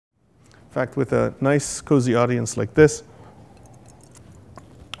In fact, with a nice, cozy audience like this,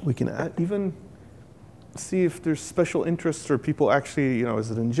 we can even see if there's special interests or people actually, is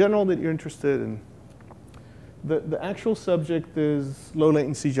it in general that you're interested in? The actual subject is low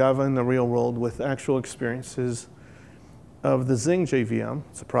latency Java in the real world with actual experiences of the Zing JVM.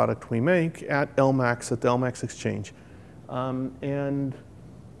 It's a product we make at LMAX, at the LMAX Exchange. And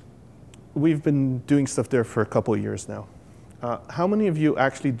we've been doing stuff there for a couple of years now. How many of you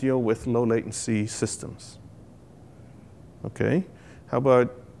actually deal with low latency systems? Okay. How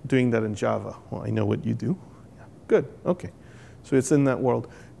about doing that in Java? Well, I know what you do. Yeah. Good. Okay. So it's in that world.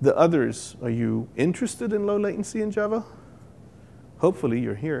 The others, are you interested in low latency in Java? Hopefully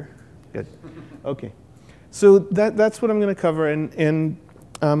you're here. Good. Okay. So that's what I'm going to cover. And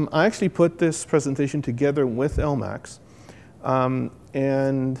I actually put this presentation together with LMAX.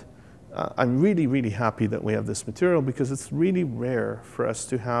 And I'm really, really happy that we have this material because it's really rare for us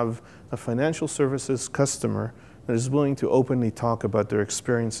to have a financial services customer that is willing to openly talk about their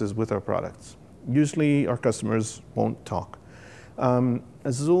experiences with our products. Usually our customers won't talk.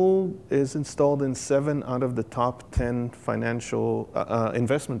 Azul is installed in 7 out of the top 10 financial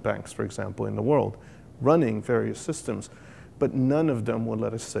investment banks, for example, in the world, running various systems, but none of them will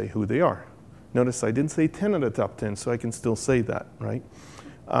let us say who they are. Notice I didn't say 10 of the top 10, so I can still say that, right?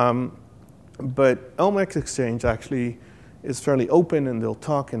 But LMAX Exchange actually is fairly open, and they'll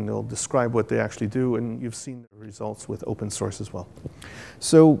talk and they'll describe what they actually do, and you've seen the results with open source as well.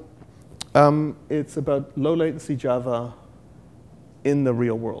 So it's about low latency Java in the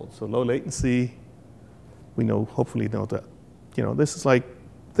real world. So low latency, we hopefully know that. This is like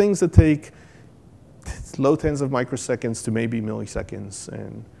things that take low tens of microseconds to maybe milliseconds.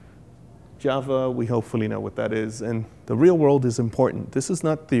 And Java, we hopefully know what that is. And the real world is important. This is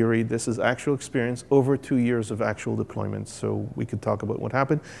not theory. This is actual experience over 2 years of actual deployments. So we could talk about what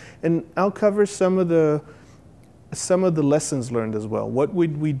happened. And I'll cover some of the lessons learned as well. What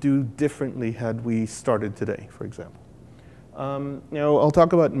would we do differently had we started today, for example? I'll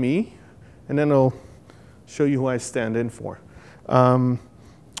talk about me, and then I'll show you who I stand in for. I'm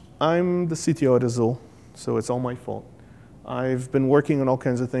the CTO at Azul, so it's all my fault. I've been working on all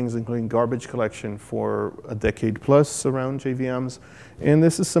kinds of things, including garbage collection for a decade plus around JVMs. And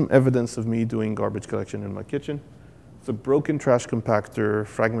this is some evidence of me doing garbage collection in my kitchen. It's a broken trash compactor.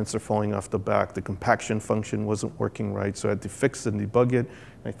 Fragments are falling off the back. The compaction function wasn't working right, so I had to fix it and debug it.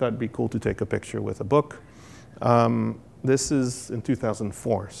 I thought it'd be cool to take a picture with a book. This is in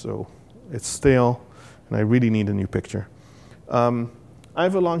 2004, so it's stale, and I really need a new picture. I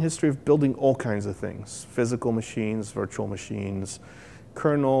have a long history of building all kinds of things: physical machines, virtual machines,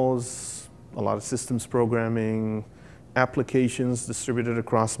 kernels, a lot of systems programming, applications distributed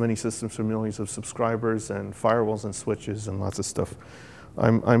across many systems for millions of subscribers, and firewalls and switches and lots of stuff.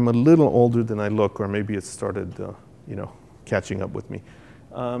 I'm a little older than I look, or maybe it started catching up with me.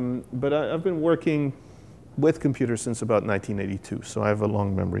 But I've been working with computers since about 1982, so I have a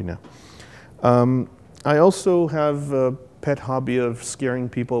long memory now. I also have a pet hobby of scaring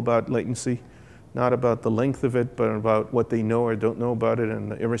people about latency, not about the length of it, but about what they know or don't know about it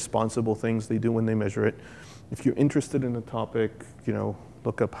and the irresponsible things they do when they measure it. If you're interested in the topic,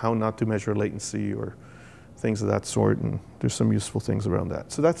 look up how not to measure latency or things of that sort, and there's some useful things around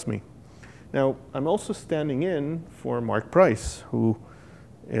that. So that's me. Now, I'm also standing in for Mark Price, who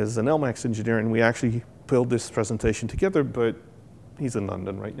is an LMAX engineer, and we actually build this presentation together, but he's in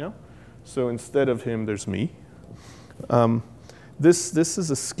London right now. So instead of him, there's me. This is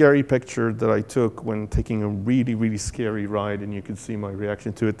a scary picture that I took when taking a really, really scary ride, and you can see my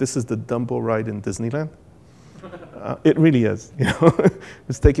reaction to it. This is the Dumbo ride in Disneyland. It really is. It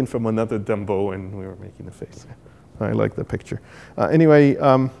was taken from another Dumbo, and we were making the face. I like the picture. Anyway,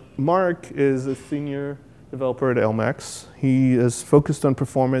 Mark is a senior developer at LMAX. He is focused on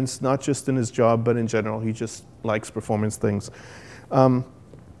performance, not just in his job, but in general. He just likes performance things.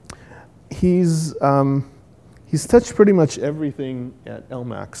 He's touched pretty much everything at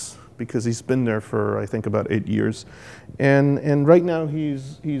LMAX because he's been there for, I think, about 8 years. And right now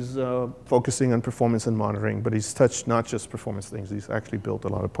he's focusing on performance and monitoring, but he's touched not just performance things. He's actually built a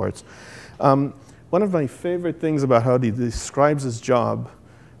lot of parts. One of my favorite things about how he describes his job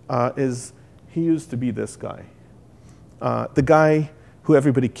is he used to be this guy. The guy who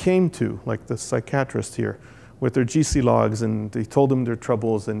everybody came to, like the psychiatrist here, with their GC logs, and they told him their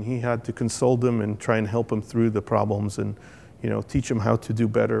troubles, and he had to console them and try and help them through the problems, and teach them how to do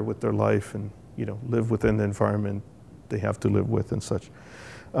better with their life, and live within the environment they have to live with and such.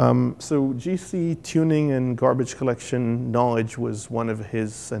 So GC tuning and garbage collection knowledge was one of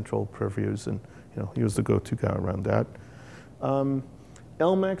his central purviews, and he was the go-to guy around that.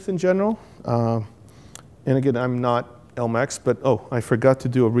 LMAX in general, and again, I'm not LMAX, but oh, I forgot to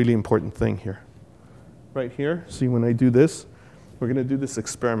do a really important thing here. Right here, see when I do this, we're going to do this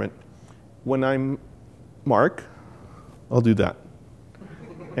experiment. When I'm Mark, I'll do that.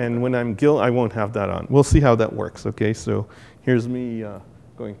 And when I'm Gil, I won't have that on. We'll see how that works, okay? So here's me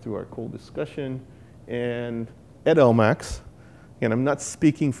going through our cool discussion. And at LMAX, and I'm not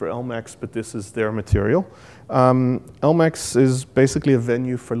speaking for LMAX, but this is their material. LMAX is basically a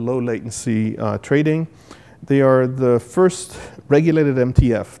venue for low latency trading. They are the first regulated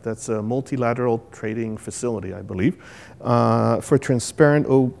MTF, that's a multilateral trading facility, I believe, for transparent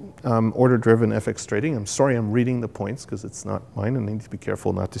order-driven FX trading. I'm sorry I'm reading the points because it's not mine and I need to be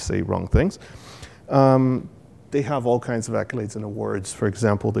careful not to say wrong things. They have all kinds of accolades and awards. For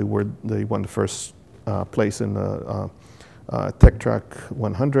example, they won the first place in the TechTrack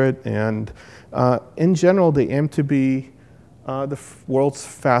 100, and in general, they aim to be the world's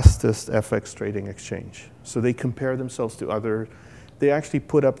fastest FX trading exchange. So they compare themselves to other. They actually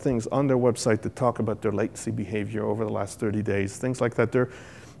put up things on their website that talk about their latency behavior over the last 30 days, things like that. They're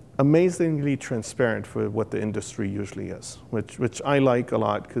amazingly transparent for what the industry usually is, which I like a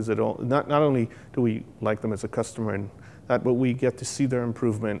lot because not only do we like them as a customer and that, but we get to see their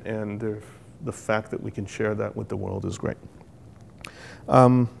improvement, and the fact that we can share that with the world is great.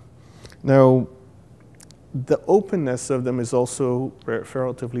 Now, the openness of them is also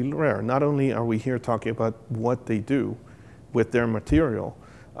relatively rare. Not only are we here talking about what they do with their material,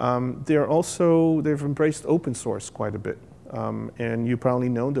 they've embraced open source quite a bit. And you probably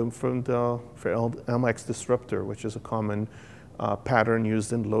know them from the LMAX disruptor, which is a common pattern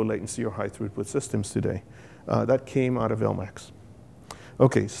used in low latency or high throughput systems today. That came out of LMAX.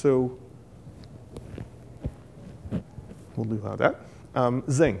 Okay, so we'll do that.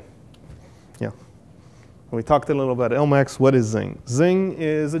 Zing. Yeah. We talked a little about LMAX. What is Zing? Zing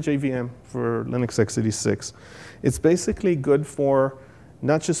is a JVM for Linux x86. It's basically good for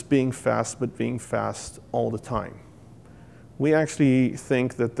not just being fast, but being fast all the time. We actually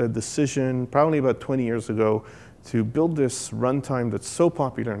think that the decision, probably about 20 years ago, to build this runtime that's so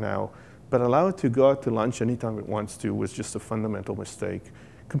popular now, but allow it to go out to lunch anytime it wants to, was just a fundamental mistake.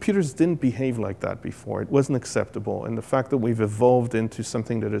 Computers didn't behave like that before. It wasn't acceptable. And the fact that we've evolved into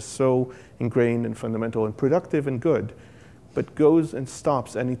something that is so ingrained and fundamental and productive and good, but goes and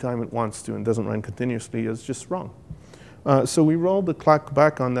stops anytime it wants to and doesn't run continuously is just wrong. So we rolled the clock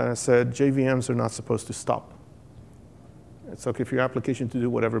back on that and said, JVMs are not supposed to stop. It's okay for your application to do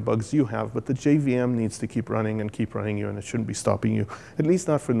whatever bugs you have, but the JVM needs to keep running you, and it shouldn't be stopping you, at least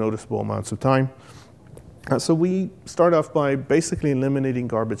not for noticeable amounts of time. So we start off by basically eliminating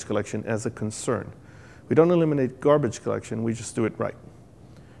garbage collection as a concern. We don't eliminate garbage collection, we just do it right.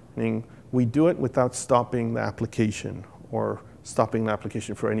 Meaning we do it without stopping the application or stopping the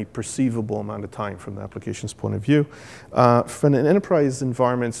application for any perceivable amount of time from the application's point of view. From an enterprise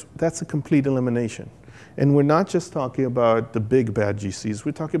environments, that's a complete elimination. And we're not just talking about the big bad GCs,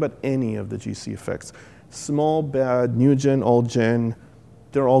 we're talking about any of the GC effects. Small, bad, new gen, old gen,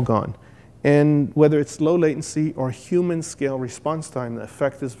 they're all gone. And whether it's low latency or human scale response time, the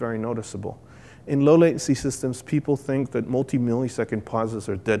effect is very noticeable. In low latency systems, people think that multi-millisecond pauses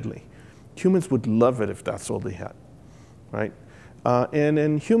are deadly. Humans would love it if that's all they had, right? And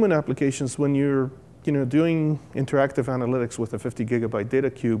in human applications, when you're doing interactive analytics with a 50 gigabyte data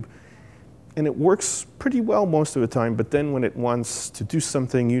cube, and it works pretty well most of the time, but then when it wants to do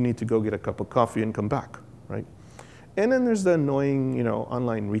something, you need to go get a cup of coffee and come back, right? And then there's the annoying,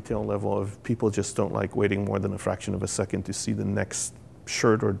 online retail level of people just don't like waiting more than a fraction of a second to see the next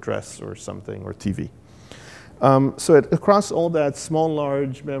shirt or dress or something or TV. So across all that small,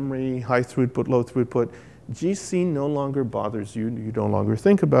 large memory, high throughput, low throughput, GC no longer bothers you. You no longer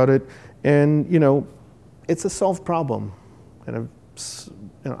think about it. And, it's a solved problem. And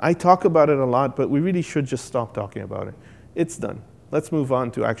I talk about it a lot, but we really should just stop talking about it. It's done. Let's move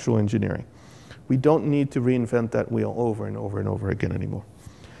on to actual engineering. We don't need to reinvent that wheel over and over and over again anymore.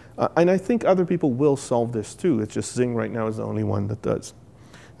 And I think other people will solve this too. It's just Zing right now is the only one that does.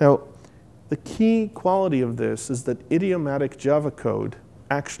 Now, the key quality of this is that idiomatic Java code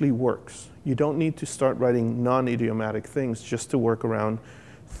actually works. You don't need to start writing non-idiomatic things just to work around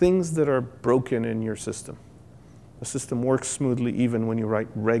things that are broken in your system. The system works smoothly even when you write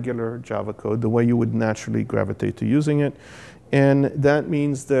regular Java code, the way you would naturally gravitate to using it. And that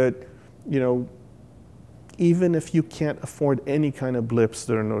means that, even if you can't afford any kind of blips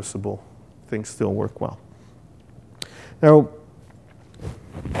that are noticeable, things still work well. Now,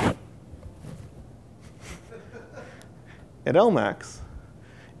 at LMAX,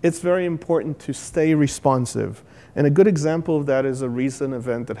 it's very important to stay responsive. And a good example of that is a recent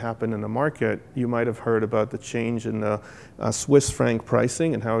event that happened in the market. You might have heard about the change in the Swiss franc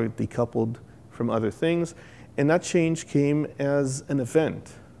pricing and how it decoupled from other things. And that change came as an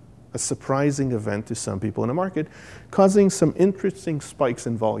event, a surprising event to some people in the market, causing some interesting spikes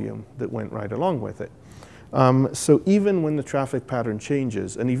in volume that went right along with it. So even when the traffic pattern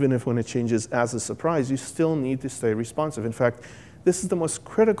changes, and even if when it changes as a surprise, you still need to stay responsive. In fact, this is the most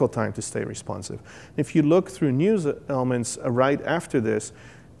critical time to stay responsive. If you look through news elements right after this,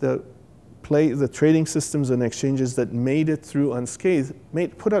 the trading systems and exchanges that made it through unscathed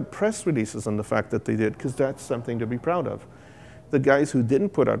put out press releases on the fact that they did, because that's something to be proud of. The guys who didn't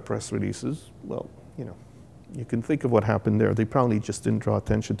put out press releases, well, you know, you can think of what happened there. They probably just didn't draw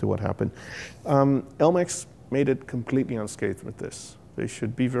attention to what happened. LMAX made it completely unscathed with this. They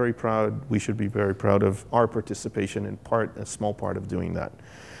should be very proud. We should be very proud of our participation in a small part of doing that.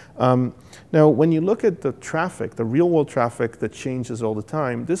 Now, when you look at the traffic, the real-world traffic that changes all the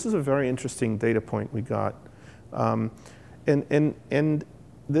time, this is a very interesting data point we got. And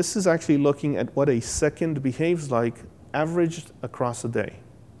this is actually looking at what a second behaves like averaged across a day.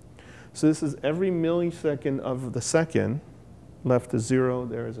 So this is every millisecond of the second, left is 0,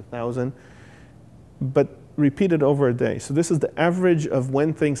 there is 1,000, but repeated over a day. So this is the average of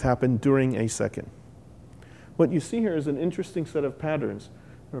when things happen during a second. What you see here is an interesting set of patterns.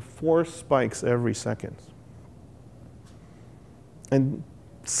 There are 4 spikes every second. And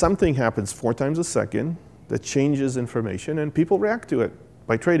something happens 4 times a second that changes information, and people react to it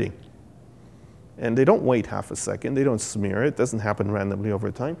by trading. And they don't wait half a second. They don't smear it. It doesn't happen randomly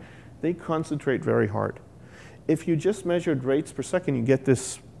over time. They concentrate very hard. If you just measured rates per second, you get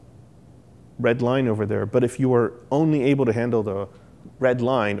this red line over there. But if you were only able to handle the red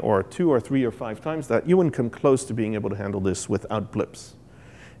line, or 2 or 3 or 5 times that, you wouldn't come close to being able to handle this without blips.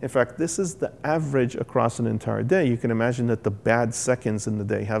 In fact, this is the average across an entire day. You can imagine that the bad seconds in the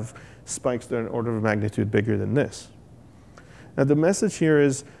day have spikes that are an order of magnitude bigger than this. Now, the message here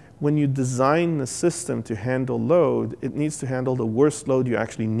is, when you design the system to handle load, it needs to handle the worst load you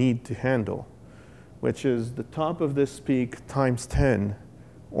actually need to handle, which is the top of this peak times 10,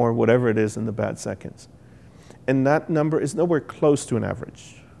 or whatever it is in the bad seconds. And that number is nowhere close to an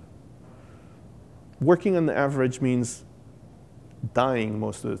average. Working on the average means dying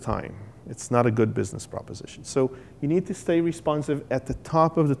most of the time. It's not a good business proposition. So you need to stay responsive at the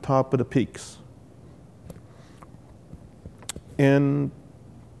top of the peaks. And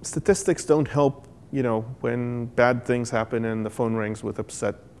statistics don't help, you know, when bad things happen and the phone rings with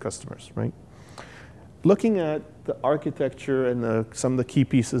upset customers, right? Looking at the architecture and some of the key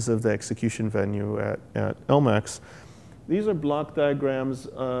pieces of the execution venue at LMAX, these are block diagrams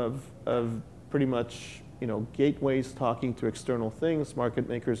of pretty much, you know, gateways talking to external things, market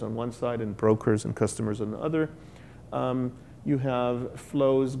makers on one side and brokers and customers on the other. You have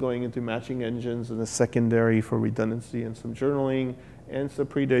flows going into matching engines and a secondary for redundancy and some journaling, and some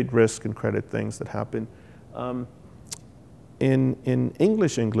predate risk and credit things that happen. In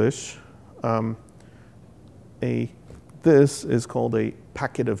English, this is called a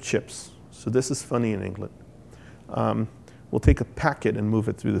packet of chips. So this is funny in England. We'll take a packet and move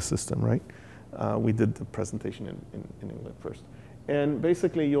it through the system, right? We did the presentation in England first. And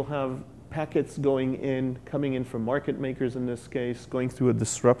basically, you'll have packets coming in from market makers in this case, going through a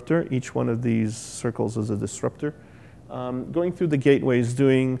disruptor. Each one of these circles is a disruptor. Going through the gateways,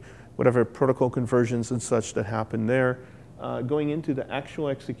 doing whatever protocol conversions and such that happen there, going into the actual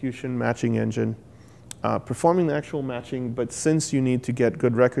execution matching engine, performing the actual matching, but since you need to get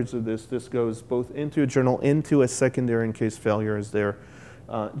good records of this, this goes both into a journal, into a secondary in case failure is there,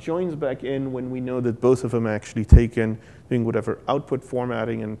 joins back in when we know that both of them are actually taken, doing whatever output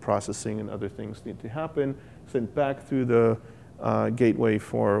formatting and processing and other things need to happen, sent back through the gateway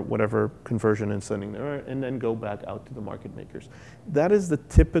for whatever conversion and sending there, and then go back out to the market makers. That is the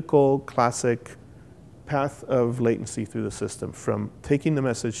typical classic path of latency through the system, from taking the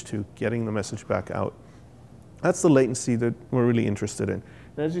message to getting the message back out. That's the latency that we're really interested in.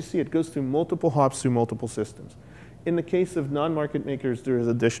 And as you see, it goes through multiple hops through multiple systems. In the case of non-market makers, there is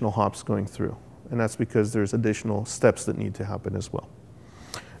additional hops going through. And that's because there's additional steps that need to happen as well.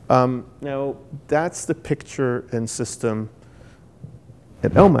 Now, that's the picture and system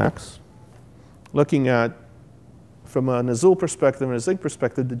at LMAX, looking at, from an Azul perspective and a Zing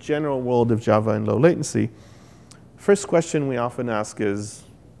perspective, the general world of Java and low latency. First question we often ask is,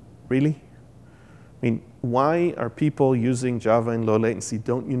 really? I mean, why are people using Java and low latency?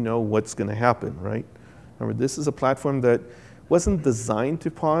 Don't you know what's going to happen, right? Remember, this is a platform that wasn't designed to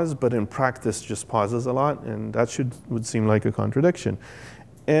pause, but in practice just pauses a lot, and that would seem like a contradiction.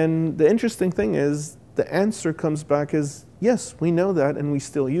 And the interesting thing is, The answer comes back as, yes, we know that and we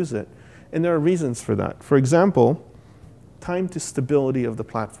still use it. And there are reasons for that. For example, time to stability of the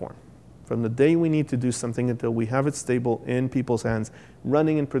platform. From the day we need to do something until we have it stable in people's hands,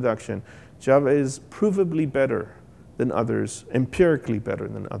 running in production, Java is provably better than others, empirically better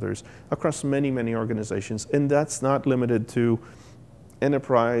than others, across many, many organizations. And that's not limited to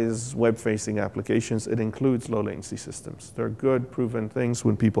enterprise web-facing applications. It includes low latency systems. They're good, proven things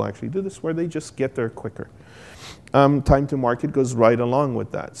when people actually do this, where they just get there quicker. Time to market goes right along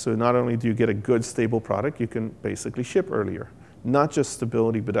with that. So not only do you get a good, stable product, you can basically ship earlier. Not just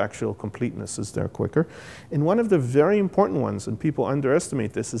stability, but actual completeness is there quicker. And one of the very important ones, and people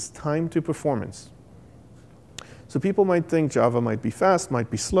underestimate this, is time to performance. So people might think Java might be fast, might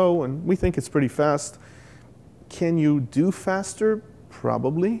be slow, and we think it's pretty fast. Can you do faster?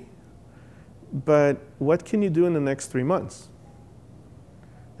 Probably. But what can you do in the next 3 months?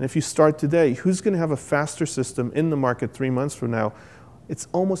 And if you start today, who's going to have a faster system in the market 3 months from now? It's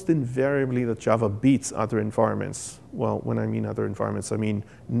almost invariably that Java beats other environments. Well, when I mean other environments, I mean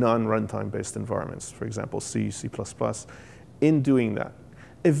non-runtime based environments, for example, C, C++, in doing that.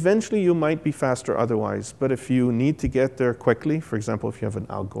 Eventually, you might be faster otherwise, but if you need to get there quickly, for example, if you have an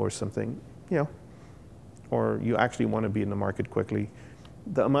algo or something, or you actually want to be in the market quickly,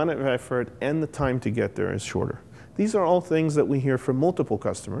 the amount of effort and the time to get there is shorter. These are all things that we hear from multiple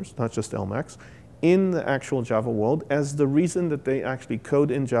customers, not just LMAX, in the actual Java world as the reason that they actually code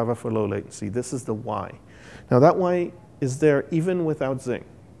in Java for low latency. This is the why. Now that why is there even without Zing,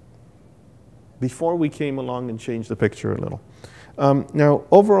 before we came along and changed the picture a little. Now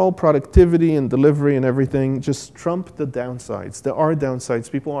overall productivity and delivery and everything just trump the downsides. There are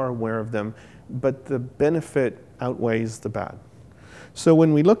downsides, people are aware of them, but the benefit outweighs the bad. So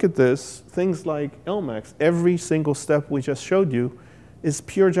when we look at this, things like LMAX, every single step we just showed you is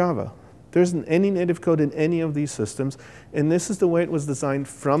pure Java. There isn't any native code in any of these systems, and this is the way it was designed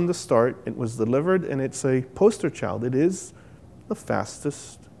from the start. It was delivered, and it's a poster child. It is the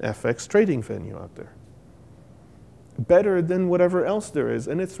fastest FX trading venue out there. Better than whatever else there is,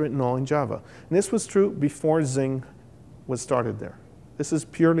 and it's written all in Java. And this was true before Zing was started there. This is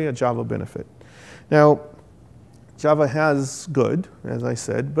purely a Java benefit. Now, Java has good, as I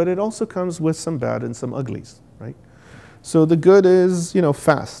said, but it also comes with some bad and some uglies, right? So the good is,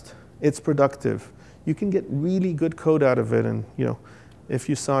 fast. It's productive. You can get really good code out of it, and if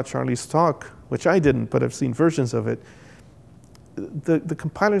you saw Charlie's talk, which I didn't, but I've seen versions of it, the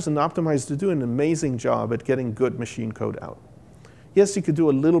compilers and optimizers do an amazing job at getting good machine code out. Yes, you could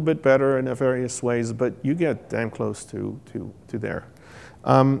do a little bit better in various ways, but you get damn close to there.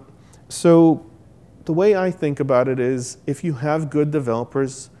 So the way I think about it is, if you have good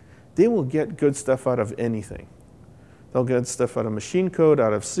developers, they will get good stuff out of anything. They'll get stuff out of machine code,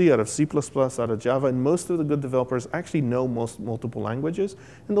 out of C, out of C++, out of Java, and most of the good developers actually know multiple languages,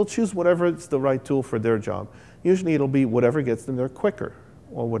 and they'll choose whatever is the right tool for their job. Usually it'll be whatever gets them there quicker,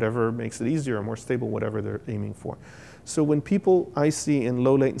 or whatever makes it easier or more stable, whatever they're aiming for. So when people I see in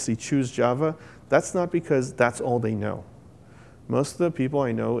low latency choose Java, that's not because that's all they know. Most of the people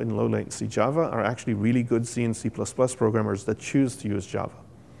I know in low latency Java are actually really good C and C++ programmers that choose to use Java,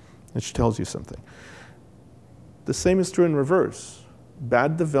 which tells you something. The same is true in reverse.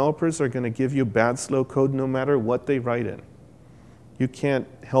 Bad developers are going to give you bad, slow code no matter what they write in. You can't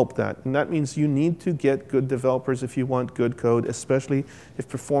help that. And that means you need to get good developers if you want good code, especially if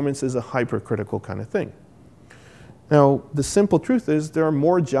performance is a hypercritical kind of thing. Now, the simple truth is there are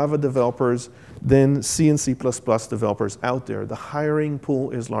more Java developers than C and C++ developers out there. The hiring pool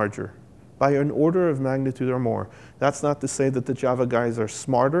is larger, by an order of magnitude or more. That's not to say that the Java guys are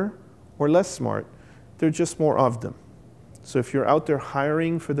smarter or less smart. They're just more of them. So if you're out there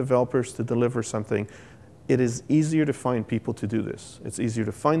hiring for developers to deliver something, it is easier to find people to do this. It's easier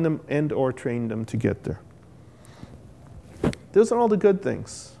to find them and or train them to get there. Those are all the good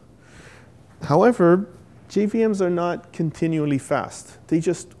things. However, JVMs are not continually fast. They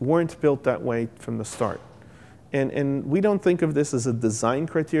just weren't built that way from the start. And we don't think of this as a design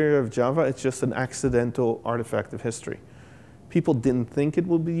criteria of Java. It's just an accidental artifact of history. People didn't think it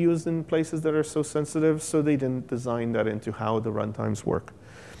would be used in places that are so sensitive, so they didn't design that into how the runtimes work.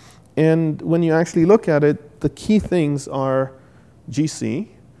 And when you actually look at it, the key things are GC,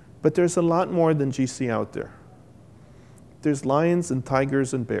 but there's a lot more than GC out there. There's lions and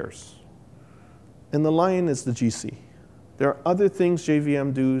tigers and bears. And the lion is the GC. There are other things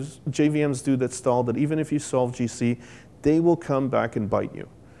JVMs do that stall that even if you solve GC, they will come back and bite you.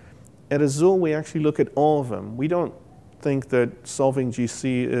 At Azul, we actually look at all of them. We don't think that solving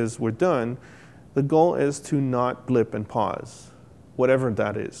GC is we're done. The goal is to not blip and pause, whatever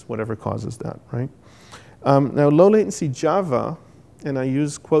that is, whatever causes that, right? Now, low latency Java, and I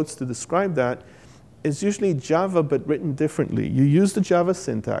use quotes to describe that, is usually Java but written differently. You use the Java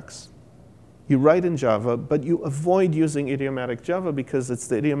syntax, you write in Java, but you avoid using idiomatic Java because it's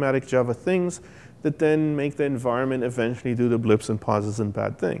the idiomatic Java things that then make the environment eventually do the blips and pauses and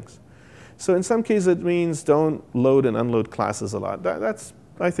bad things. So in some cases, it means don't load and unload classes a lot.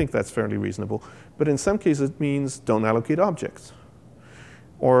 I think that's fairly reasonable. But in some cases, it means don't allocate objects.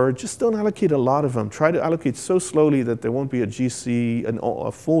 Or just don't allocate a lot of them. Try to allocate so slowly that there won't be a GC,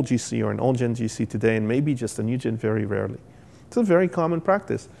 a full GC or an all-gen GC today, and maybe just a new gen very rarely. It's a very common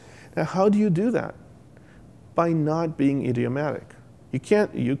practice. Now, how do you do that? By not being idiomatic. You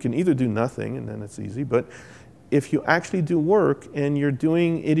can either do nothing, and then it's easy, but if you actually do work and you're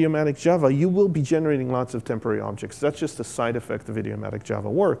doing idiomatic Java, you will be generating lots of temporary objects. That's just a side effect of idiomatic Java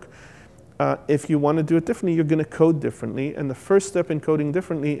work. If you want to do it differently, you're going to code differently. And the first step in coding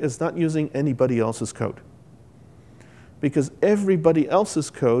differently is not using anybody else's code. Because everybody else's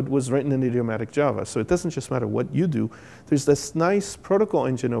code was written in idiomatic Java. So it doesn't just matter what you do. There's this nice protocol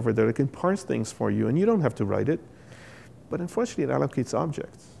engine over there that can parse things for you, and you don't have to write it. But unfortunately, it allocates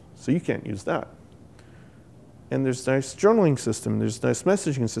objects. So you can't use that. And there's nice journaling system, there's nice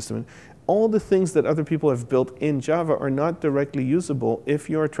messaging system. And all the things that other people have built in Java are not directly usable if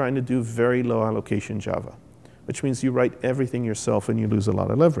you're trying to do very low allocation Java, which means you write everything yourself and you lose a lot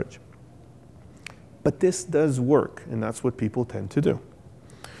of leverage. But this does work, and that's what people tend to do.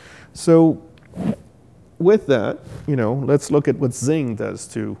 So with that, let's look at what Zing does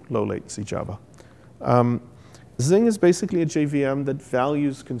to low latency Java. Zing is basically a JVM that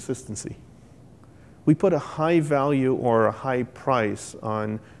values consistency. We put a high value or a high price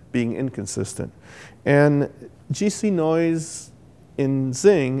on being inconsistent. And GC noise in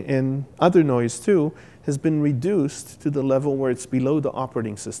Zing, and other noise too, has been reduced to the level where it's below the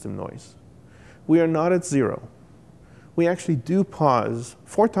operating system noise. We are not at 0. We actually do pause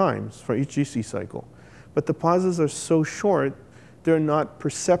 4 times for each GC cycle. But the pauses are so short, they're not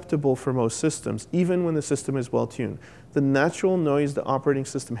perceptible for most systems, even when the system is well tuned. The natural noise the operating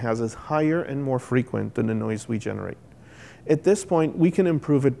system has is higher and more frequent than the noise we generate. At this point, we can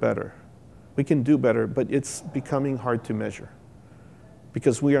improve it better. We can do better, but it's becoming hard to measure.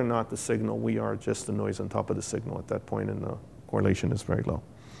 Because we are not the signal, we are just the noise on top of the signal at that point, and the correlation is very low.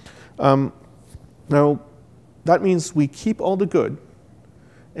 Now, that means we keep all the good,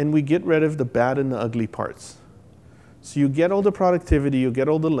 and we get rid of the bad and the ugly parts. So you get all the productivity, you get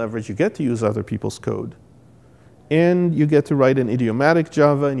all the leverage, you get to use other people's code. And you get to write in idiomatic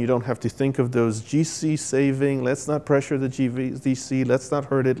Java, and you don't have to think of those GC saving, let's not pressure the GC, let's not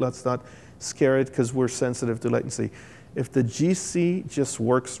hurt it, let's not scare it because we're sensitive to latency. If the GC just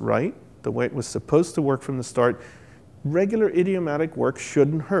works right, the way it was supposed to work from the start, regular idiomatic work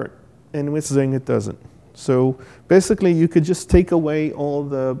shouldn't hurt. And with Zing, it doesn't. So basically, you could just take away all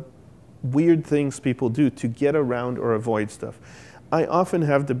the weird things people do to get around or avoid stuff. I often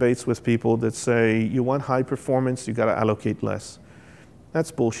have debates with people that say, you want high performance, you got to allocate less.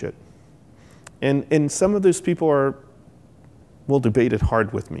 That's bullshit. And some of those people will debate it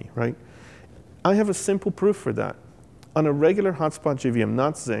hard with me, right? I have a simple proof for that. On a regular hotspot JVM,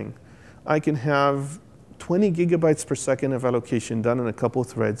 not Zing, I can have 20 gigabytes per second of allocation done in a couple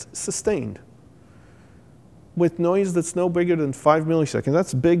threads, sustained. With noise that's no bigger than 5 milliseconds.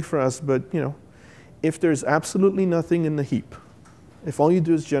 That's big for us, but if there's absolutely nothing in the heap, if all you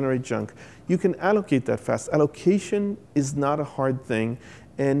do is generate junk, you can allocate that fast. Allocation is not a hard thing,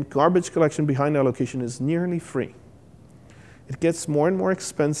 and garbage collection behind allocation is nearly free. It gets more and more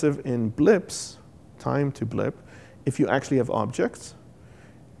expensive in blips, time to blip, if you actually have objects,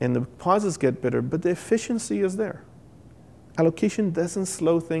 and the pauses get better, but the efficiency is there. Allocation doesn't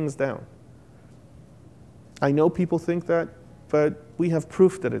slow things down. I know people think that, but we have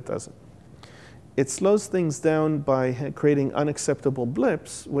proof that it doesn't. It slows things down by creating unacceptable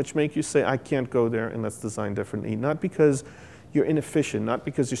blips, which make you say, I can't go there, and let's design differently. Not because you're inefficient, not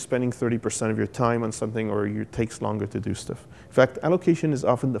because you're spending 30% of your time on something or it takes longer to do stuff. In fact, allocation is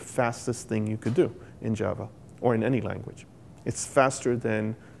often the fastest thing you could do in Java or in any language. It's faster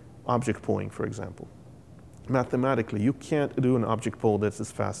than object pulling, for example. Mathematically, you can't do an object pull that's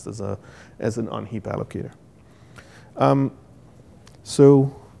as fast as an on-heap allocator.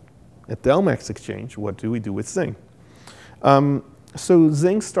 So at the LMAX Exchange, what do we do with Zing? So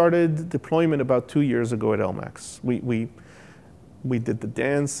Zing started deployment about 2 years ago at LMAX. We did the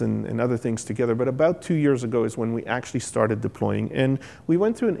dance and other things together, but about 2 years ago is when we actually started deploying. And we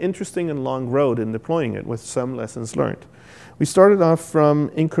went through an interesting and long road in deploying it with some lessons learned. We started off from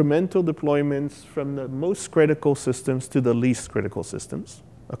incremental deployments from the most critical systems to the least critical systems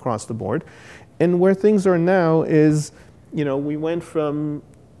across the board. And where things are now is, we went from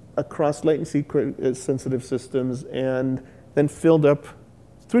across latency sensitive systems and then filled up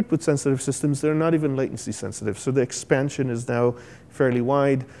throughput sensitive systems that are not even latency sensitive. So the expansion is now fairly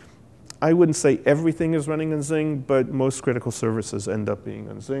wide. I wouldn't say everything is running on Zing, but most critical services end up being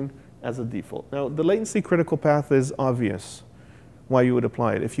on Zing as a default. Now, the latency critical path is obvious why you would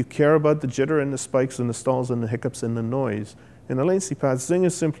apply it. If you care about the jitter and the spikes and the stalls and the hiccups and the noise in the latency path, Zing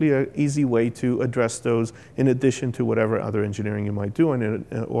is simply an easy way to address those in addition to whatever other engineering you might do on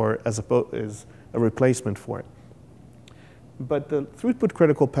it, or as a replacement for it. But the throughput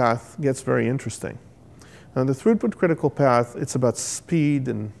critical path gets very interesting. Now, the throughput critical path, it's about speed,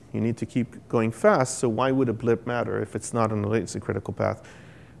 and you need to keep going fast, so why would a blip matter if it's not on the latency critical path?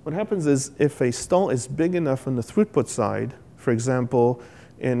 What happens is if a stall is big enough on the throughput side, for example,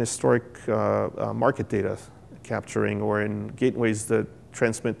 in historic market data capturing or in gateways that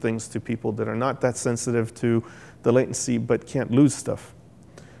transmit things to people that are not that sensitive to the latency but can't lose stuff,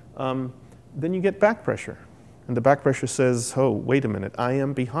 then you get back pressure. And the back pressure says, oh, wait a minute, I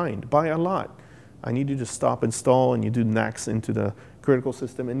am behind by a lot. I need you to stop and stall, and you do NACs into the critical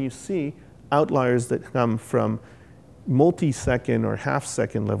system, and you see outliers that come from multi-second or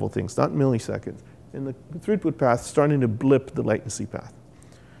half-second level things, not milliseconds, in the throughput path starting to blip the latency path.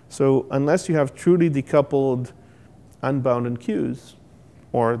 So unless you have truly decoupled unbounded queues,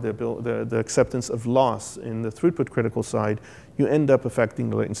 or the acceptance of loss in the throughput critical side, you end up affecting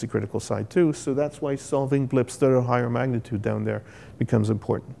the latency critical side too. So that's why solving blips that are higher magnitude down there becomes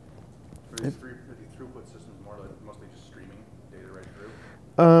important. Are these throughput systems more like mostly just streaming data right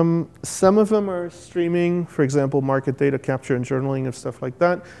through? Some of them are streaming, for example, market data capture and journaling and stuff like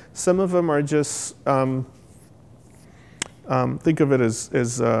that. Some of them are just, think of it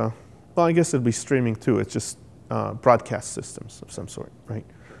as well, I guess it'd be streaming too. It's just broadcast systems of some sort, right?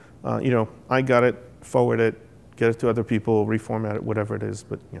 I got it, forward it, get it to other people, reformat it, whatever it is,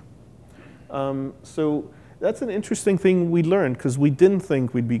 but yeah. So that's an interesting thing we learned, because we didn't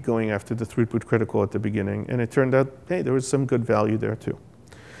think we'd be going after the throughput critical at the beginning, and it turned out, hey, there was some good value there too.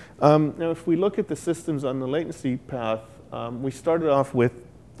 Now, if we look at the systems on the latency path, we started off with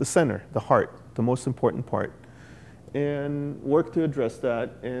the center, the heart, the most important part, and worked to address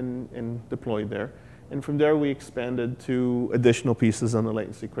that and deploy there. And from there, we expanded to additional pieces on the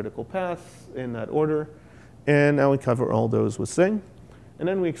latency critical path in that order. And now we cover all those with Zing. And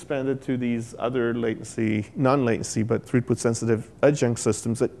then we expanded to these other latency, non-latency, but throughput sensitive adjunct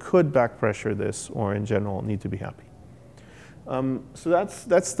systems that could back pressure this, or in general need to be happy. So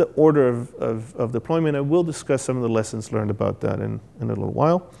that's the order of deployment. I will discuss some of the lessons learned about that in a little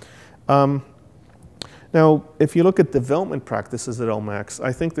while. Now, if you look at development practices at LMAX,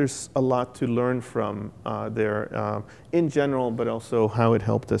 I think there's a lot to learn from there in general, but also how it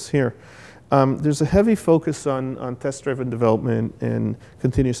helped us here. There's a heavy focus on test-driven development and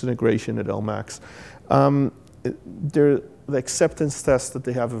continuous integration at LMAX. The acceptance tests that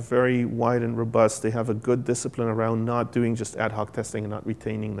they have are very wide and robust. They have a good discipline around not doing just ad hoc testing and not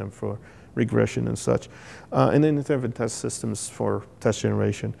retaining them for regression and such. And then intermittent test systems for test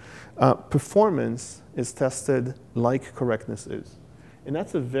generation. Performance is tested like correctness is. And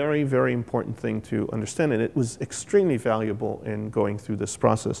that's a very, very important thing to understand. And it was extremely valuable in going through this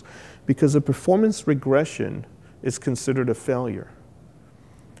process, because a performance regression is considered a failure,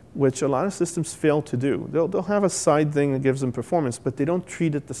 which a lot of systems fail to do. They'll have a side thing that gives them performance, but they don't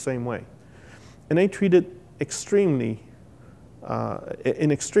treat it the same way. And they treat it extremely,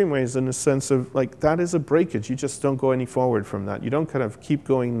 in extreme ways, in the sense of, like, that is a breakage. You just don't go any forward from that. You don't kind of keep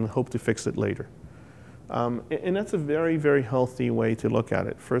going and hope to fix it later. And that's a very, very healthy way to look at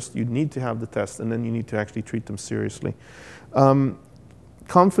it. First, you need to have the test, and then you need to actually treat them seriously.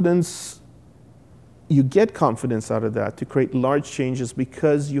 Confidence, you get confidence out of that to create large changes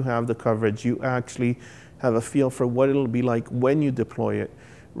because you have the coverage. You actually have a feel for what it'll be like when you deploy it,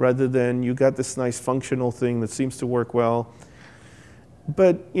 rather than you got this nice functional thing that seems to work well.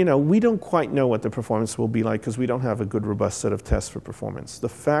 But we don't quite know what the performance will be like, because we don't have a good, robust set of tests for performance. The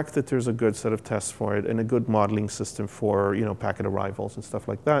fact that there's a good set of tests for it and a good modeling system for packet arrivals and stuff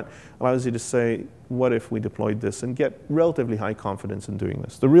like that allows you to say, what if we deployed this, and get relatively high confidence in doing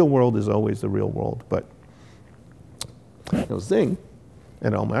this. The real world is always the real world, but Zing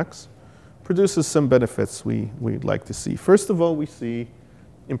at LMAX produces some benefits we'd like to see. First of all, we see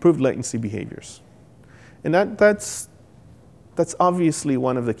improved latency behaviors. And that's obviously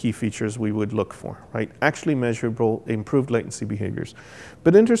one of the key features we would look for, right? Actually measurable, improved latency behaviors.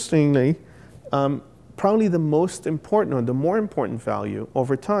 But interestingly, probably the most important, or the more important value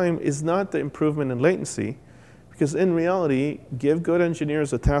over time is not the improvement in latency, Because in reality, give good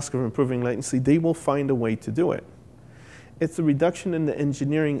engineers a task of improving latency, they will find a way to do it. It's a reduction in the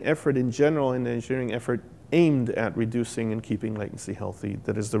engineering effort in general and the engineering effort aimed at reducing and keeping latency healthy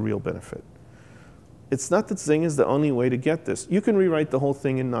that is the real benefit. It's not that Zing is the only way to get this. You can rewrite the whole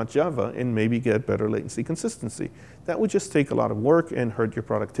thing in not Java and maybe get better latency consistency. That would just take a lot of work and hurt your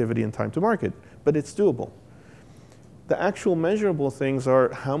productivity and time to market, but it's doable. The actual measurable things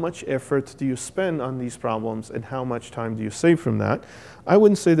are how much effort do you spend on these problems and how much time do you save from that. I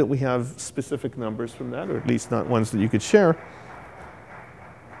wouldn't say that we have specific numbers from that, or at least not ones that you could share.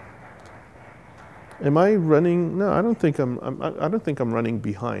 Am I running? No, I don't think I'm running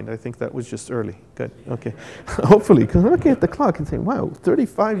behind. I think that was just early. Good. Okay. Hopefully, because I'm looking at the clock and saying, "Wow,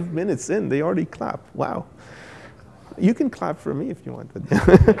 35 minutes in, they already clap. Wow." You can clap for me if you want. But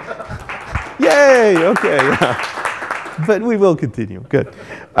yay! Okay. Yeah. But we will continue. Good.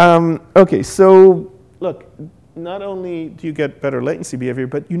 Okay. So look, not only do you get better latency behavior,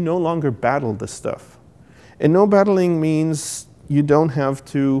 but you no longer battle this stuff. And no battling means you don't have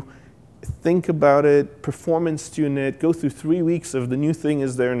to think about it, performance tune it, go through 3 weeks of the new thing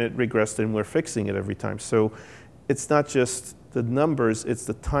is there and it regressed and we're fixing it every time. So it's not just the numbers, it's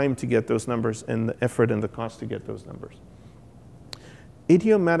the time to get those numbers and the effort and the cost to get those numbers.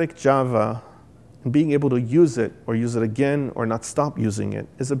 Idiomatic Java and being able to use it or use it again or not stop using it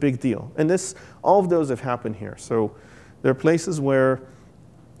is a big deal. And all of those have happened here. So there are places where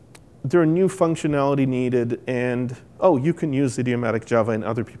there are new functionality needed and, oh, you can use idiomatic Java in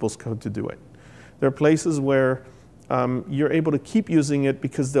other people's code to do it. There are places where you're able to keep using it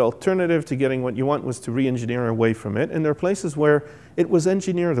because the alternative to getting what you want was to re-engineer away from it. And there are places where it was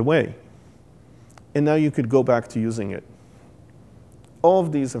engineered away. And now you could go back to using it. All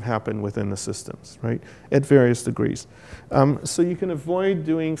of these have happened within the systems, right, at various degrees. So you can avoid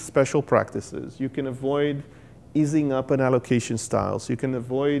doing special practices. You can avoid easing up an allocation styles. You can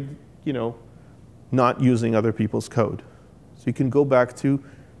avoid, not using other people's code. So you can go back to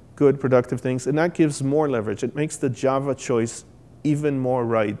good, productive things, and that gives more leverage. It makes the Java choice even more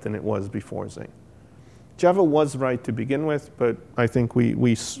right than it was before Zing. Java was right to begin with, but I think we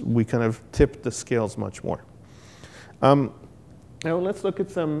kind of tipped the scales much more. Now let's look at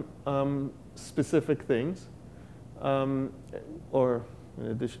some specific things, or in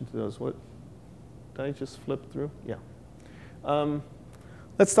addition to those, what did I just flip through? Yeah.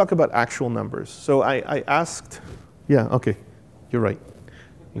 Let's talk about actual numbers. So I asked, yeah, okay, you're right,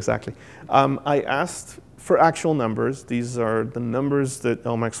 exactly. I asked for actual numbers. These are the numbers that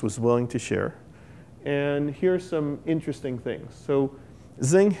LMAX was willing to share. And here's some interesting things. So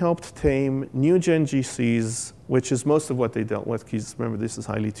Zing helped tame new gen GCs, which is most of what they dealt with, because remember, this is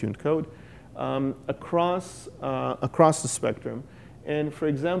highly tuned code, across the spectrum. And for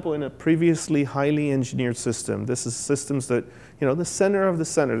example, in a previously highly engineered system, this is systems that, the center of the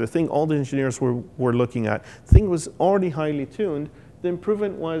center, the thing all the engineers were looking at, the thing was already highly tuned. The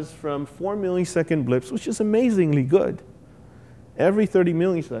improvement was from 4 millisecond blips, which is amazingly good, every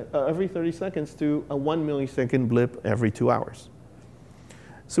 30 seconds to a 1 millisecond blip every 2 hours.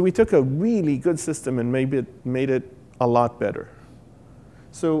 So we took a really good system and made it a lot better.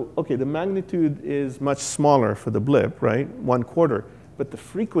 So, okay, the magnitude is much smaller for the blip, right? 1/4, but the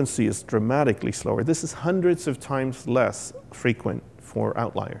frequency is dramatically slower. This is hundreds of times less frequent for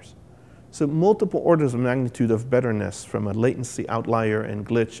outliers. So multiple orders of magnitude of betterness from a latency outlier and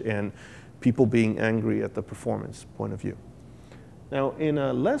glitch and people being angry at the performance point of view. Now, in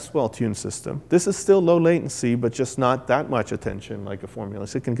a less well-tuned system, this is still low latency, but just not that much attention like a 4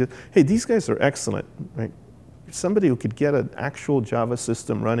 millisecond. Hey, these guys are excellent, right? Somebody who could get an actual Java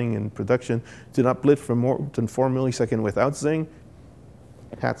system running in production to not blip for more than 4 milliseconds without Zing,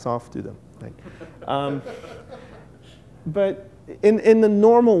 hats off to them. Right? But in the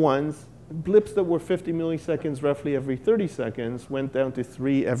normal ones, blips that were 50 milliseconds roughly every 30 seconds went down to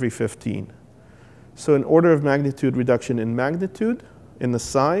 3 every 15. So an order of magnitude reduction in magnitude, in the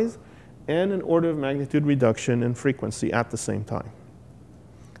size, and an order of magnitude reduction in frequency at the same time.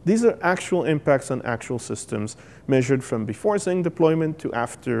 These are actual impacts on actual systems measured from before Zing deployment to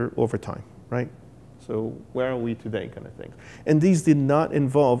after over time, right? So where are we today kind of thing. And these did not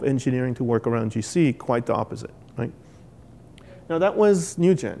involve engineering to work around GC, quite the opposite, right? Now that was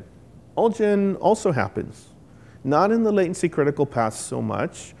new gen. Old gen also happens. Not in the latency critical paths so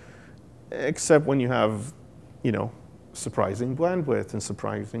much, except when you have, surprising bandwidth and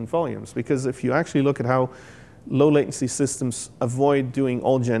surprising volumes. Because if you actually look at how low latency systems avoid doing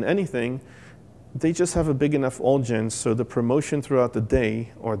all gen anything, they just have a big enough all gen so the promotion throughout the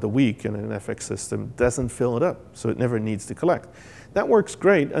day or the week in an FX system doesn't fill it up, so it never needs to collect. That works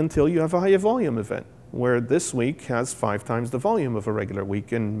great until you have a higher volume event. where this week has 5 times the volume of a regular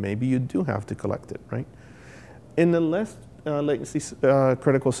week, and maybe you do have to collect it, right? In the less latency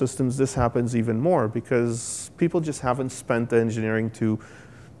critical systems, this happens even more because people just haven't spent the engineering to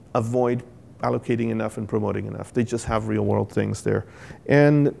avoid allocating enough and promoting enough. They just have real world things there.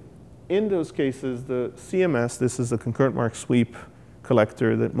 And in those cases, the CMS, this is a concurrent mark sweep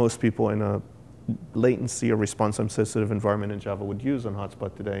collector that most people in a latency or response time sensitive environment in Java would use on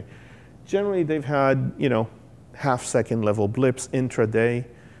hotspot today. Generally, they've had, you know, half-second level blips intraday,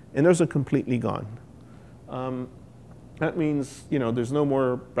 and those are completely gone. That means, you know, there's no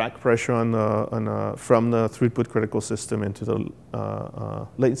more back pressure from the throughput critical system into the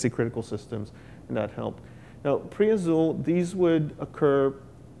latency critical systems, and that helped. Now, pre-Azul, these would occur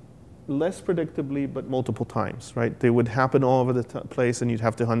less predictably, but multiple times, right? They would happen all over the place, and you'd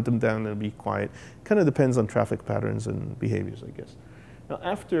have to hunt them down and be quiet. Kind of depends on traffic patterns and behaviors, I guess. Now,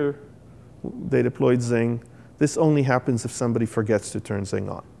 after they deployed Zing, this only happens if somebody forgets to turn Zing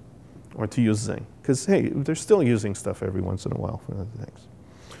on or to use Zing. Because, hey, they're still using stuff every once in a while for other things.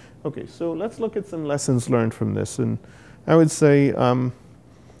 OK, so let's look at some lessons learned from this. And I would say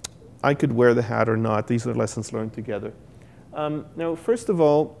I could wear the hat or not. These are lessons learned together. Now, first of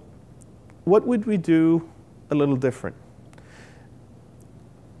all, what would we do a little different?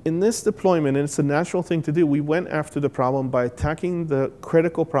 In this deployment, and it's a natural thing to do, we went after the problem by attacking the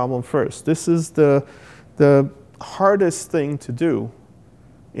critical problem first. This is the hardest thing to do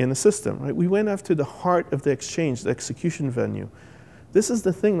in a system, right? We went after the heart of the exchange, the execution venue. This is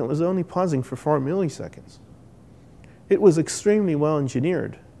the thing that was only pausing for 4 milliseconds. It was extremely well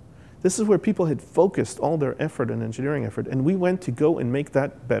engineered. This is where people had focused all their effort and engineering effort, and we went to go and make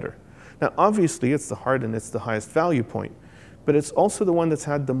that better. Now, obviously, it's the heart and it's the highest value point, but it's also the one that's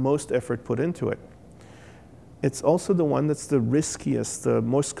had the most effort put into it. It's also the one that's the riskiest, the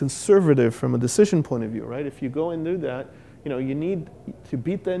most conservative from a decision point of view, right? If you go and do that, you know, you need to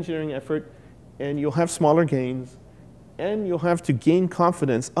beat the engineering effort, and you'll have smaller gains, and you'll have to gain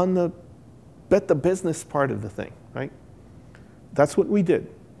confidence on the bet the business part of the thing, right? That's what we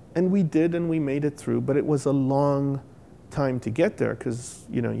did. And we did, and we made it through, but it was a long time to get there because,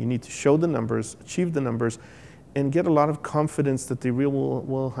 you know, you need to show the numbers, achieve the numbers, and get a lot of confidence that the real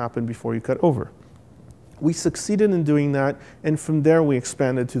will happen before you cut over. We succeeded in doing that, and from there we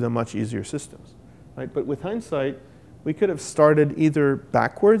expanded to the much easier systems, right? But with hindsight, we could have started either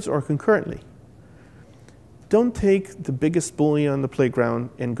backwards or concurrently. Don't take the biggest bully on the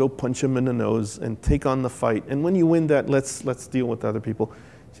playground and go punch him in the nose and take on the fight. And when you win that, let's deal with other people.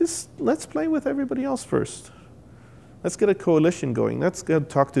 Just let's play with everybody else first. Let's get a coalition going. Let's go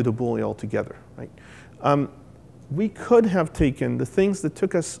talk to the bully altogether, right? We could have taken the things that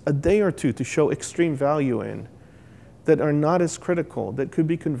took us a day or two to show extreme value in that are not as critical, that could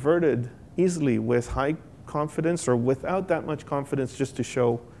be converted easily with high confidence or without that much confidence just to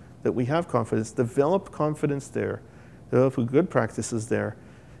show that we have confidence. Develop confidence there. Develop good practices there.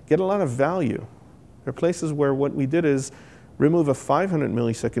 Get a lot of value. There are places where what we did is remove a 500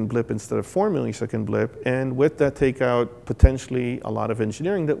 millisecond blip instead of 4 millisecond blip, and with that take out potentially a lot of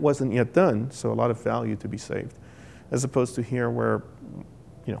engineering that wasn't yet done, so a lot of value to be saved, as opposed to here where,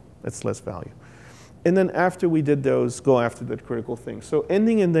 you know, it's less value. And then after we did those, go after that critical thing. So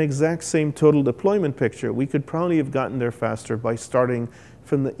ending in the exact same total deployment picture, we could probably have gotten there faster by starting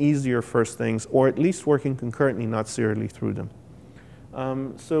from the easier first things, or at least working concurrently, not serially through them.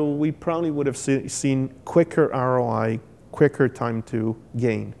 So we probably would have seen quicker ROI, quicker time to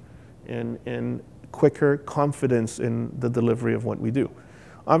gain, and quicker confidence in the delivery of what we do.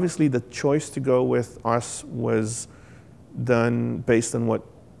 Obviously, the choice to go with us was done based on what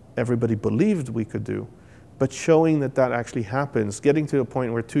everybody believed we could do, but showing that that actually happens, getting to a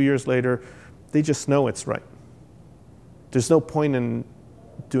point where 2 years later, they just know it's right. There's no point in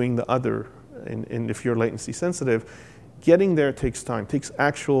doing the other, and if you're latency sensitive, getting there takes time, takes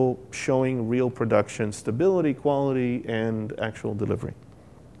actual showing real production, stability, quality, and actual delivery.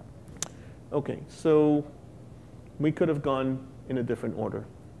 Okay, so we could have gone in a different order.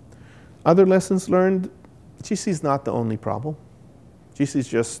 Other lessons learned, GC is not the only problem. GC is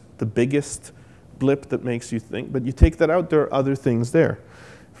just the biggest blip that makes you think, but you take that out, there are other things there.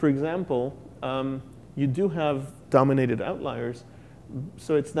 For example, you do have dominated outliers,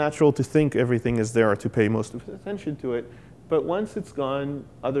 so it's natural to think everything is there or to pay most of the attention to it, but once it's gone,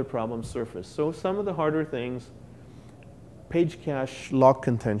 other problems surface. So some of the harder things, page cache lock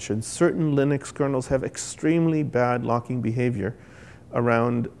contention. Certain Linux kernels have extremely bad locking behavior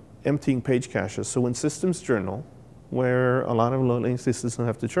around emptying page caches. So when systems journal, where a lot of low latency systems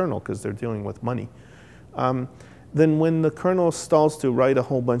have to journal because they're dealing with money, then when the kernel stalls to write a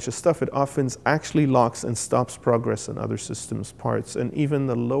whole bunch of stuff, it often actually locks and stops progress in other systems parts. And even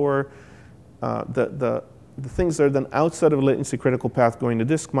the lower, the things that are then outside of a latency critical path going to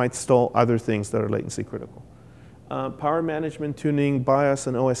disk might stall other things that are latency critical. Power management tuning, BIOS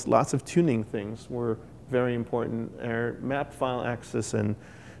and OS, lots of tuning things were very important. Map file access and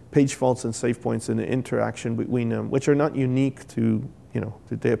page faults and save points and the interaction between them, which are not unique to,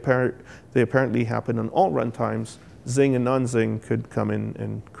 they apparently happen on all runtimes. Zing and non-Zing could come in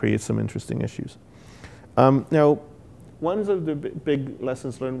and create some interesting issues. Now, one of the big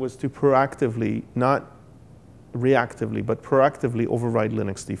lessons learned was to proactively, not reactively, but proactively override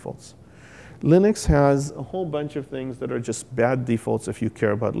Linux defaults. Linux has a whole bunch of things that are just bad defaults if you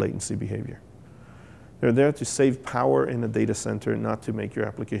care about latency behavior. They're there to save power in a data center, not to make your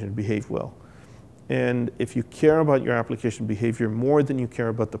application behave well. And if you care about your application behavior more than you care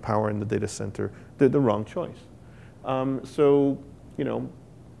about the power in the data center, they're the wrong choice.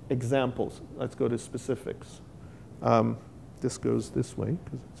 Examples. Let's go to specifics. This goes this way,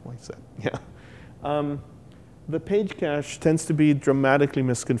 because it's my set. Yeah. The page cache tends to be dramatically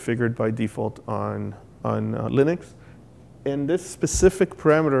misconfigured by default on Linux. And this specific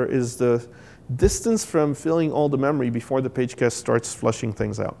parameter is the distance from filling all the memory before the page cache starts flushing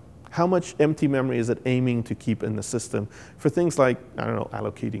things out. How much empty memory is it aiming to keep in the system for things like, I don't know,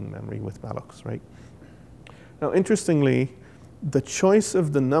 allocating memory with mallocs, right? Now, interestingly, the choice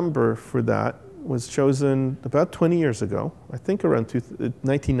of the number for that was chosen about 20 years ago, I think around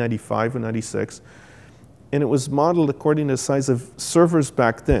 1995 or 96. And it was modeled according to the size of servers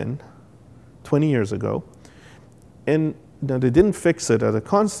back then, 20 years ago. And now they didn't fix it at a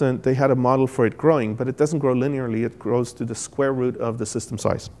constant. They had a model for it growing, but it doesn't grow linearly. It grows to the square root of the system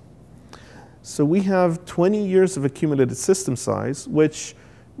size. So we have 20 years of accumulated system size, which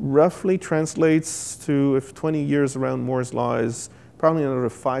roughly translates to, if 20 years around Moore's law is probably another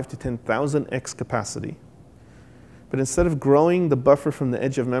 5 to 10,000 x capacity. But instead of growing the buffer from the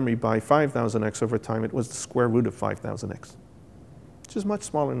edge of memory by 5,000x over time, it was the square root of 5,000x, which is a much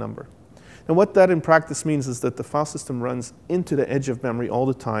smaller number. And what that in practice means is that the file system runs into the edge of memory all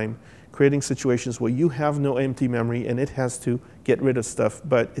the time, creating situations where you have no empty memory and it has to get rid of stuff,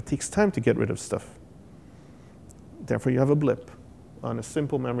 but it takes time to get rid of stuff. Therefore, you have a blip on a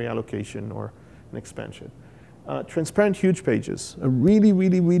simple memory allocation or an expansion. Transparent huge pages, a really,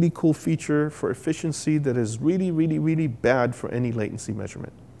 really, really cool feature for efficiency that is really, really, really bad for any latency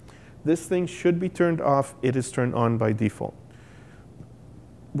measurement. This thing should be turned off. It is turned on by default.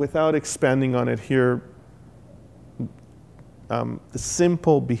 Without expanding on it here, the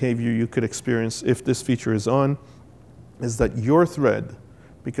simple behavior you could experience if this feature is on is that your thread,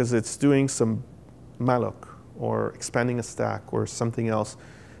 because it's doing some malloc or expanding a stack or something else,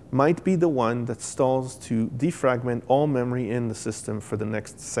 might be the one that stalls to defragment all memory in the system for the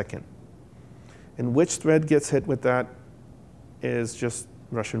next second. And which thread gets hit with that is just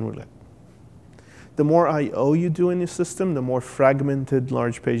Russian roulette. The more I/O you do in your system, the more fragmented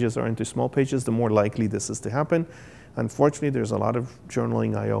large pages are into small pages, the more likely this is to happen. Unfortunately, there's a lot of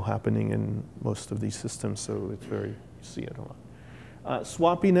journaling I/O happening in most of these systems, so it's very, you see it a lot.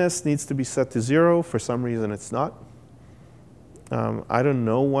 Swappiness needs to be set to 0. For some reason, it's not. I don't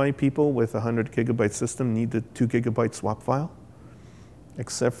know why people with a 100 gigabyte system need the 2 gigabyte swap file,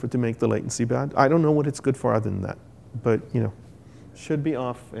 except for to make the latency bad. I don't know what it's good for other than that, but should be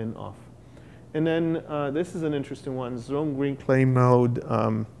off and off. And then this is an interesting one, zone reclaim mode.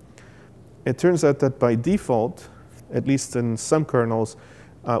 It turns out that by default, at least in some kernels,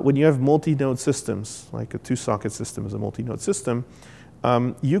 when you have multi-node systems, like a 2-socket system is a multi-node system,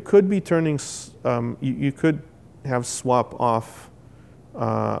 you could be turning, you could have swap off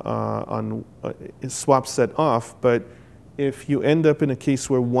swap set off, but if you end up in a case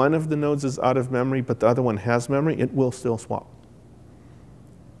where one of the nodes is out of memory but the other one has memory, it will still swap.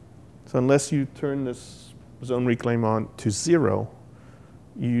 So unless you turn this zone reclaim on to 0,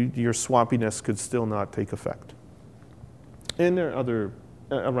 your swappiness could still not take effect. And there are other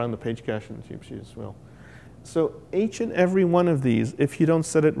around the page cache and the cheap sheet as well. So each and every one of these, if you don't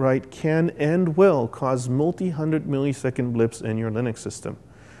set it right, can and will cause multi-100 millisecond blips in your Linux system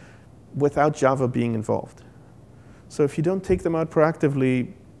without Java being involved. So if you don't take them out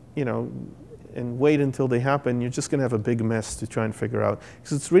proactively, and wait until they happen, you're just going to have a big mess to try and figure out.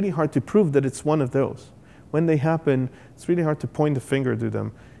 Because it's really hard to prove that it's one of those. When they happen, it's really hard to point a finger to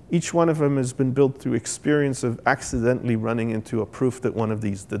them. Each one of them has been built through experience of accidentally running into a proof that one of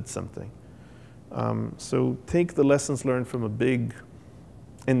these did something. So take the lessons learned from a big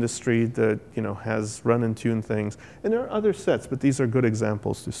industry that has run and tuned things. And there are other sets, but these are good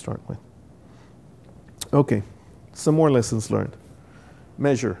examples to start with. OK. Some more lessons learned.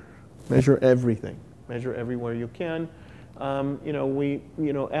 Measure. Measure everything. Measure everywhere you can.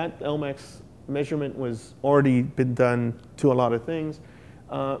 At LMAX, measurement was already been done to a lot of things,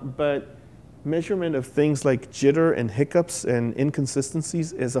 but measurement of things like jitter and hiccups and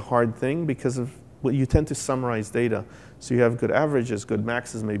inconsistencies is a hard thing because of you tend to summarize data. So you have good averages, good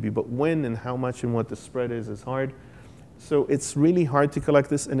maxes maybe, but when and how much and what the spread is hard. So it's really hard to collect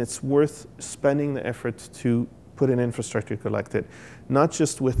this, and it's worth spending the effort to put in infrastructure to collect it, not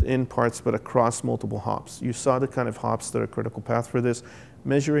just within parts, but across multiple hops. You saw the kind of hops that are critical path for this.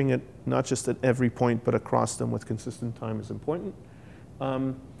 Measuring it not just at every point, but across them with consistent time is important.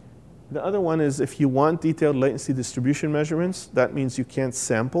 The other one is if you want detailed latency distribution measurements, that means you can't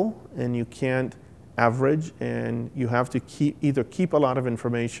sample and you can't average, and you have to either keep a lot of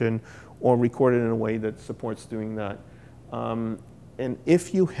information or record it in a way that supports doing that. And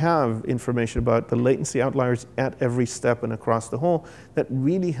if you have information about the latency outliers at every step and across the whole, that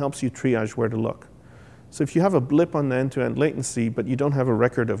really helps you triage where to look. So if you have a blip on the end-to-end latency, but you don't have a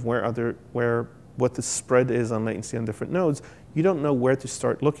record of what the spread is on latency on different nodes, you don't know where to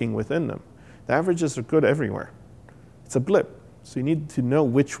start looking within them. The averages are good everywhere. It's a blip. So you need to know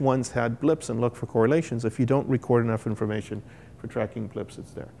which ones had blips and look for correlations. If you don't record enough information for tracking blips,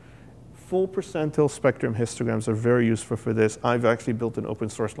 it's there. Full percentile spectrum histograms are very useful for this. I've actually built an open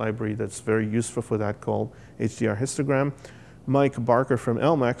source library that's very useful for that called HDR histogram. Mike Barker from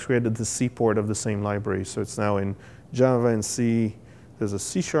LMAX created the C port of the same library. So it's now in Java and C. There's a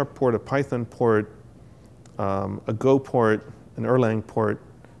C# port, a Python port, a Go port, an Erlang port.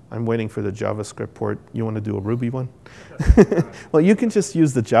 I'm waiting for the JavaScript port. You want to do a Ruby one? Well, you can just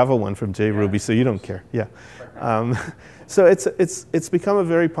use the Java one from JRuby, so you don't care. Yeah. So it's become a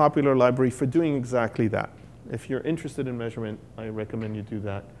very popular library for doing exactly that. If you're interested in measurement, I recommend you do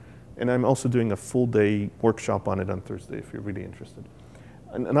that. And I'm also doing a full-day workshop on it on Thursday if you're really interested.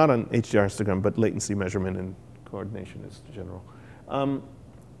 And not on HDR histogram, but latency measurement and coordination is general.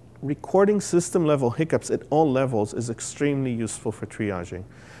 Recording system-level hiccups at all levels is extremely useful for triaging.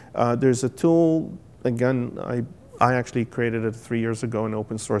 There's a tool, again, I actually created it 3 years ago in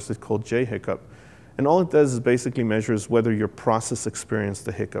open source. It's called JHiccup. And all it does is basically measures whether your process experienced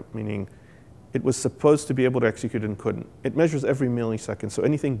the hiccup, meaning it was supposed to be able to execute and couldn't. It measures every millisecond, so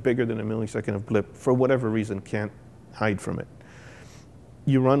anything bigger than a millisecond of blip, for whatever reason, can't hide from it.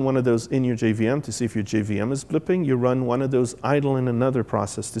 You run one of those in your JVM to see if your JVM is blipping. You run one of those idle in another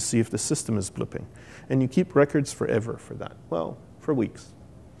process to see if the system is blipping. And you keep records forever for that. Well, for weeks.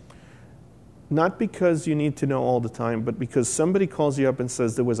 Not because you need to know all the time, but because somebody calls you up and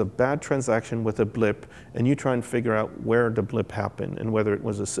says there was a bad transaction with a blip, and you try and figure out where the blip happened and whether it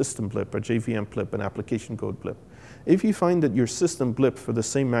was a system blip, a JVM blip, an application code blip. If you find that your system blipped for the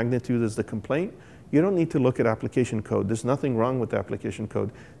same magnitude as the complaint, you don't need to look at application code. There's nothing wrong with the application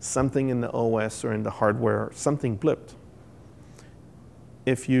code. Something in the OS or in the hardware, something blipped.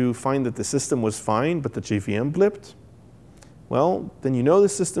 If you find that the system was fine, but the JVM blipped, well, then you know the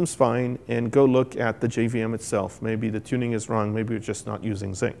system's fine, and go look at the JVM itself. Maybe the tuning is wrong. Maybe you're just not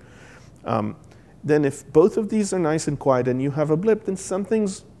using Zing. Then if both of these are nice and quiet and you have a blip, then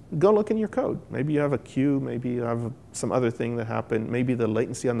something's, go look in your code. Maybe you have a queue. Maybe you have some other thing that happened. Maybe the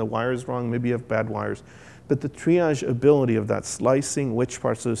latency on the wire is wrong. Maybe you have bad wires. But the triage ability of that, slicing which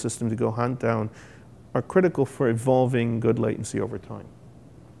parts of the system to go hunt down, are critical for evolving good latency over time.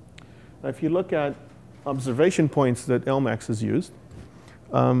 Now, if you look at observation points that LMAX has used.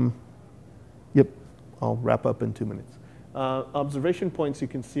 Yep, I'll wrap up in 2 minutes. Observation points you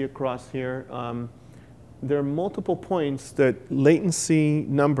can see across here. There are multiple points that latency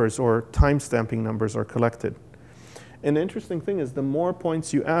numbers or timestamping numbers are collected. And the interesting thing is the more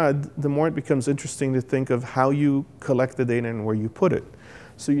points you add, the more it becomes interesting to think of how you collect the data and where you put it.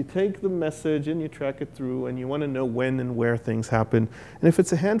 So you take the message and you track it through, and you want to know when and where things happen. And if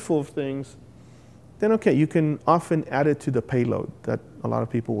it's a handful of things, then okay, you can often add it to the payload. That a lot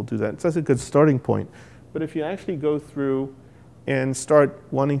of people will do that. So that's a good starting point. But if you actually go through and start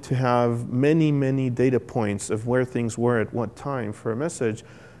wanting to have many, many data points of where things were at what time for a message,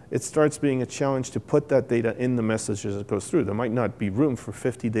 it starts being a challenge to put that data in the message as it goes through. There might not be room for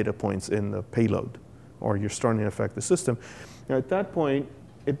 50 data points in the payload, or you're starting to affect the system. Now at that point,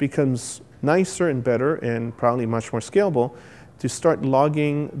 it becomes nicer and better and probably much more scalable to start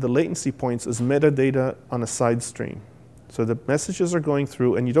logging the latency points as metadata on a side stream. So the messages are going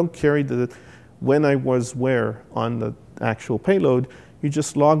through, and you don't carry the when I was where on the actual payload. You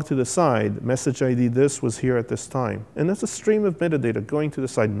just log to the side, message ID this was here at this time. And that's a stream of metadata going to the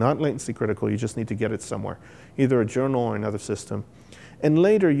side, not latency critical. You just need to get it somewhere, either a journal or another system. And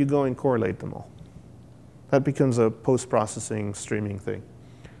later you go and correlate them all. That becomes a post-processing streaming thing.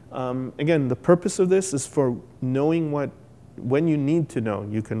 Again, the purpose of this is for knowing when you need to know,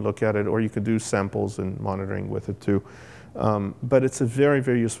 you can look at it, or you can do samples and monitoring with it too. But it's a very,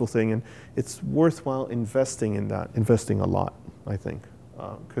 very useful thing, and it's worthwhile investing in that, investing a lot, I think.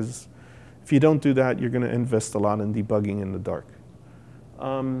 Because if you don't do that, you're going to invest a lot in debugging in the dark.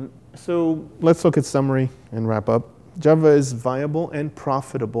 So let's look at summary and wrap up. Java is viable and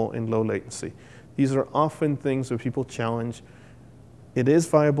profitable in low latency. These are often things where people challenge. It is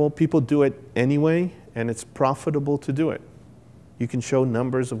viable, people do it anyway, and it's profitable to do it. You can show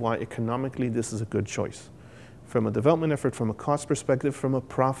numbers of why economically this is a good choice. From a development effort, from a cost perspective, from a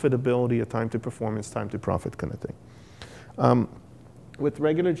profitability, a time to performance, time to profit kind of thing. With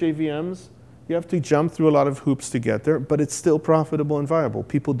regular JVMs, you have to jump through a lot of hoops to get there, but it's still profitable and viable.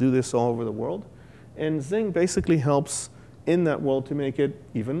 People do this all over the world. And Zing basically helps in that world to make it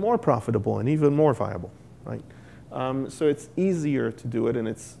even more profitable and even more viable, right? So it's easier to do it, and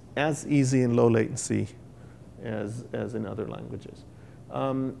it's as easy in low latency as in other languages.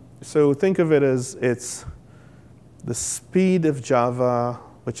 So think of it as it's the speed of Java,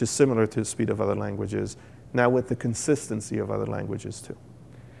 which is similar to the speed of other languages, now with the consistency of other languages too.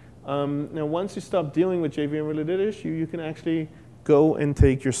 Now, once you stop dealing with JVM-related issue, you can actually go and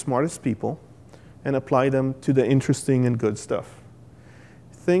take your smartest people and apply them to the interesting and good stuff.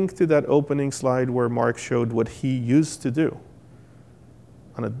 Think to that opening slide where Mark showed what he used to do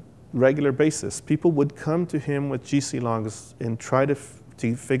on a regular basis. People would come to him with GC logs and try to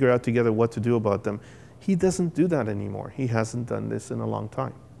figure out together what to do about them. He doesn't do that anymore. He hasn't done this in a long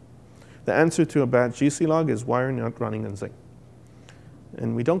time. The answer to a bad GC log is why are you not running in Zing?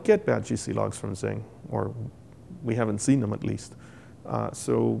 And we don't get bad GC logs from Zing, or we haven't seen them at least.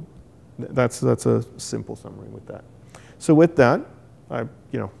 So that's a simple summary with that. So with that,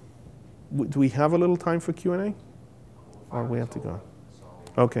 do we have a little time for Q&A? Or we have to go?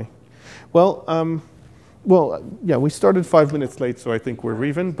 Okay. Well, yeah, we started 5 minutes late, so I think we're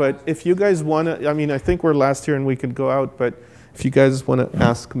even. But if you guys want to, I mean, I think we're last here and we could go out. But if you guys want to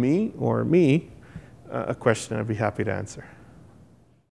ask me or me a question, I'd be happy to answer.